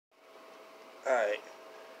Alright.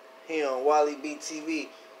 Here on Wally BTV.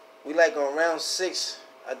 We like on round 6,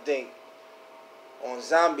 I think. On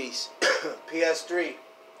Zombies. PS3.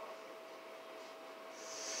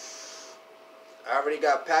 I already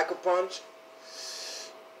got Pack-a-Punch.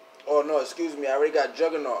 Oh no, excuse me. I already got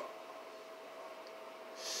Juggernaut.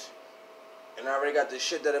 And I already got the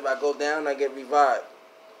shit that if I go down, I get revived.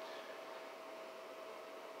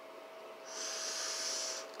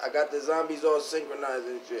 I got the zombies all synchronized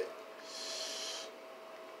and shit.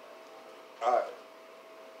 Alright.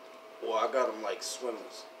 Well, I got them like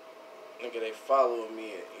swimmers. Nigga, they following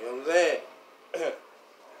me in. You know what I'm saying?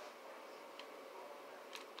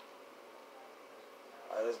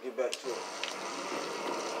 Alright, let's get back to it.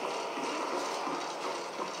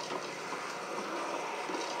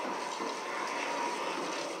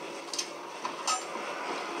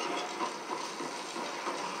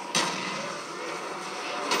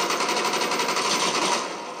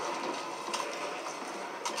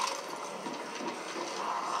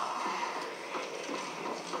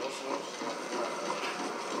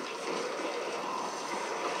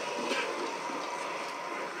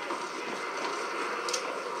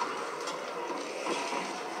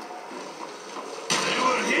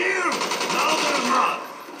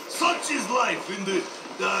 Such is life in the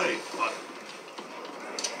die. Fuck.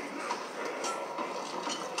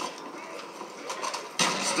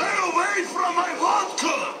 Stay away from my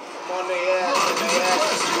vodka! Come on, they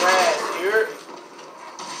ass, grass, here.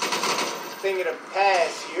 Thing of the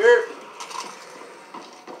past, here.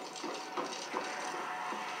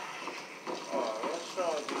 Oh, what's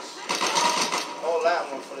wrong with this? Hold that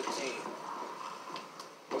one for the team.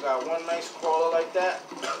 We got one nice crawler like that.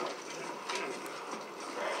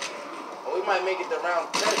 We might make it to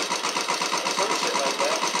round 10. Or some shit like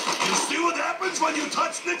that. You see what happens when you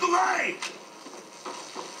touch Nikolai?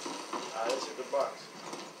 Alright, let's hit the box.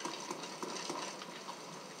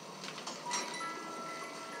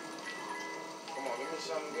 Come on, give me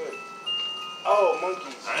something good. Oh,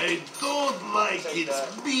 monkeys. I don't like its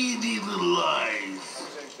beady little eyes. I'll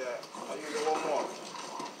take that. I'll use it one more.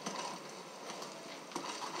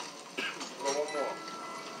 Go one more.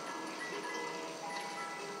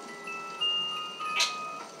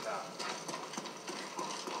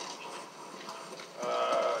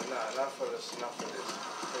 Not for this.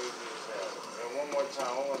 Crazy as hell. And one more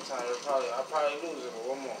time. I'll probably lose it, but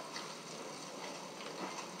one more.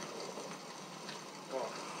 Come on.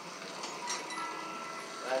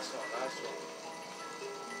 Last one.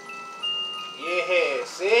 Yeah,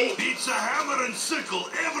 see? It's a hammer and sickle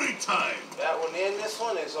every time. That one and this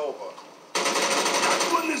one is over. That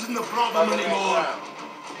one isn't the problem anymore.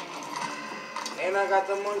 And I got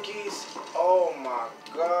the monkeys. Oh my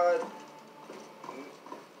god.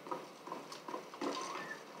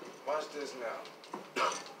 Watch this now.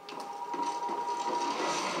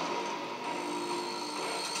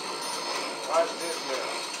 Watch this now.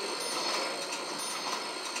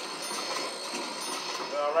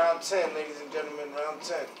 Now round 10, ladies and gentlemen, round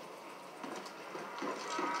 10.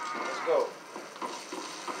 Let's go.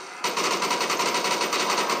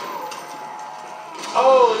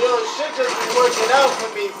 Oh, yo, shit just been working out for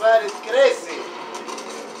me, flat. It's crazy.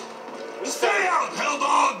 Stay out, hell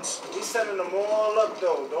dogs! We sending them all up,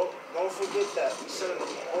 though. Don't forget that. We sending them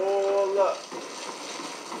all up.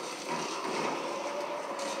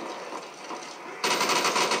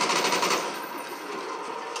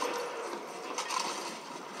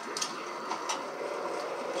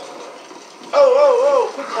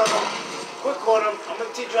 Oh, quick on them. I'm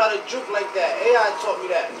gonna teach you how to juke like that. AI taught me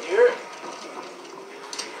that. You hear it?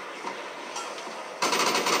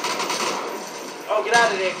 Oh, get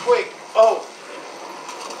out of there, quick. Oh,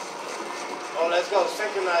 let's go.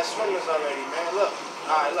 Synchronized swimmers already, man. Look.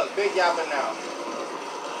 Alright, look. Big yapper now.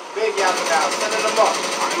 Sending them up.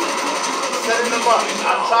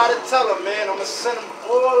 I try to tell them, man. I'm going to send them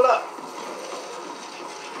all up.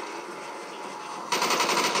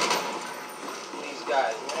 These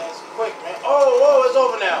guys, man. It's quick, man. Oh, it's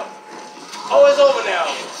over now. You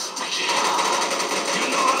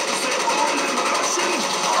know how to say all in Russian?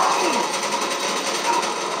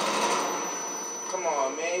 Come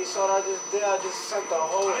on, man. You saw what I just did? I just sent the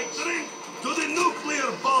whole... I drink to the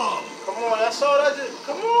nuclear bomb. Come on, that's all I just...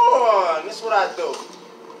 Come on. This is what I do.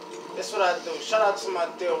 Shout out to my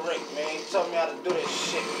dear Rick, man. He taught me how to do this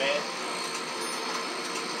shit, man.